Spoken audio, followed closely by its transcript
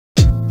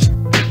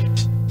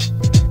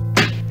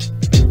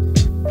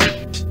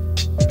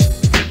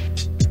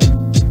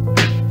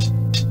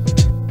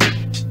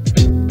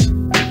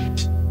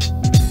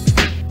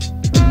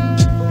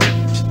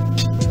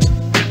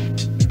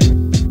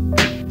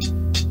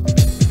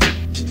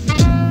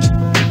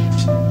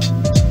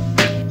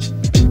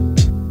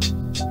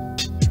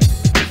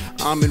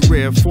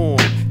rare form.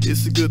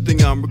 It's a good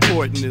thing I'm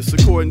recording this.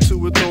 According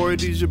to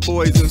authorities, your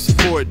boy's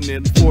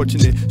insubordinate.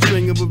 Unfortunate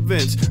string of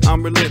events.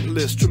 I'm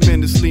relentless,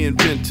 tremendously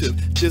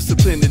inventive,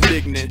 disciplined,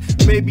 indignant.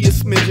 Maybe a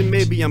smidgen,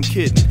 maybe I'm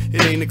kidding.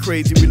 It ain't a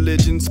crazy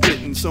religion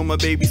spitting, so my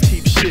babies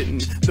keep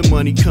shitting. The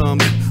money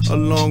comes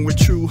along with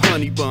true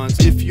honey buns.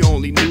 If you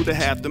only knew the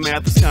half, the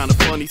math is kinda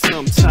funny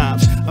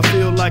sometimes. I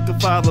feel like a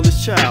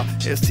fatherless child.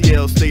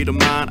 STL state of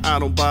mind, I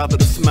don't bother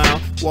to smile.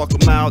 Walk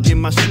a mile in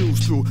my shoes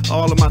through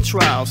all of my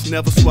trials.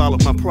 Never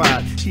swallowed my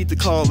pride, heed the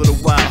call of the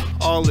wild.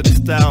 All of this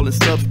style and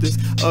substance,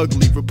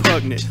 ugly,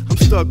 repugnant. I'm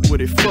stuck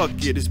with it, fuck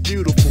it, it's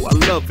beautiful, I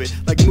love it.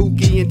 Like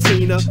Mookie and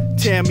Tina,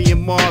 Tammy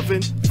and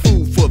Marvin.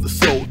 Food for the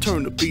soul,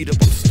 turn the beat up,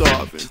 I'm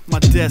starving. My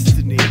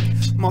destiny,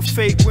 my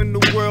fate when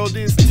the world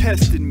is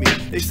testing me.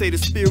 They say the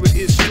spirit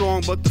is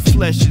strong, but the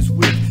flesh is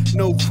weak.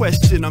 No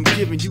question, I'm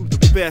giving you the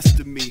best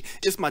of me.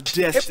 It's my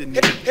destiny.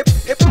 Hip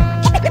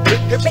hop, my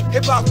destiny.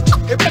 Hip hop,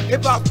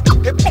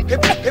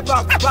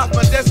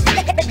 my destiny. My destiny.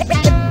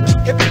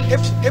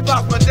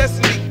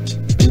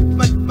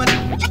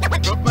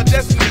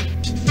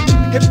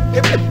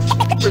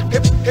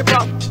 Hip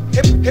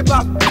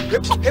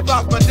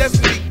hop, my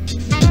destiny.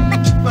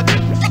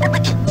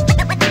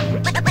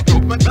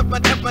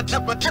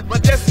 My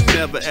destiny.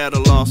 Never at a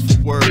loss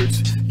for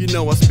words. You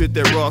know I spit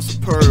that raw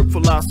superb,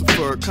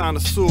 philosopher,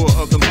 connoisseur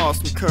of them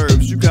awesome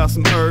curves. You got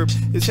some herb,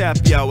 it's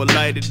happy hour,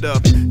 light it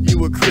up.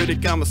 You a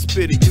critic, I'm a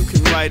spitter, you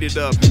can write it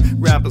up.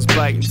 Rappers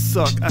bite and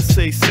suck, I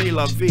say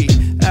la vie.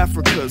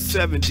 Africa's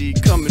 70,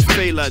 coming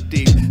fail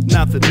deep.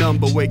 Not the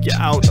number, wake you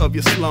out of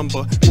your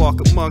slumber. Walk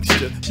amongst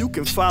you, you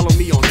can follow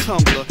me on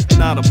Tumblr.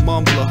 Not a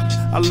mumbler,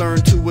 I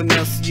learned to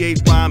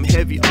enunciate rhyme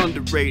heavy,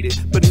 underrated,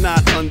 but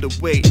not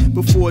underweight.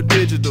 Before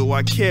digital,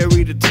 I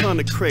carried a ton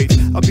of crates.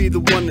 I'll be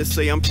the one to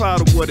say I'm proud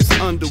of what is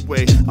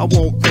underway. I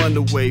won't run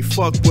away,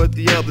 fuck what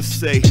the others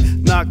say.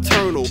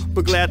 Nocturnal,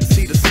 but glad to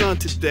see the sun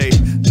today.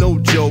 No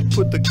joke,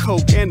 put the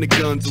coke and the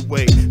guns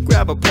away.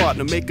 Grab a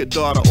partner, make a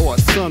daughter or a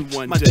son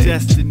one day. My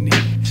destiny,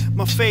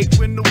 my fate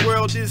when the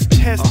world is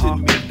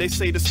testing me. They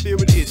say the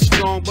spirit is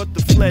strong, but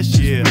the flesh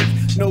is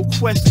weak. No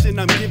question,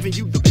 I'm giving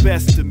you the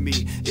best of me.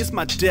 It's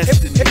my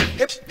destiny.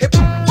 Hip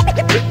hop, my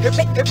destiny.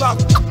 Hip hop,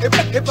 my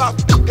destiny.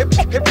 My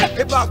destiny.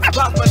 Hip hop, my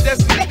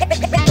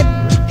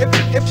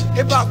destiny. My destiny.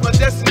 Hip hop, my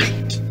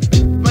destiny.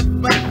 My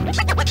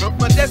destiny. Hip hop,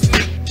 my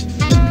destiny.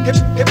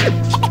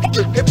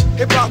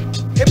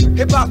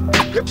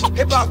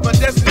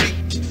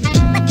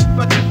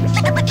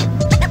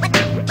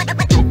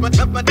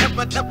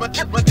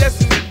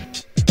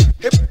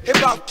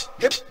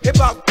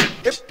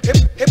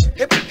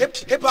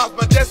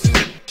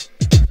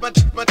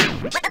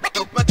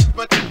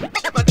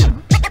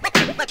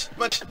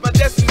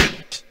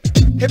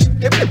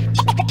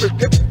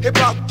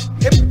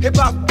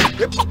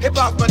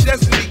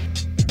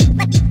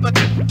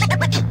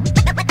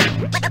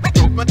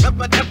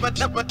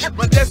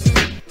 My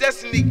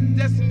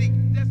destiny.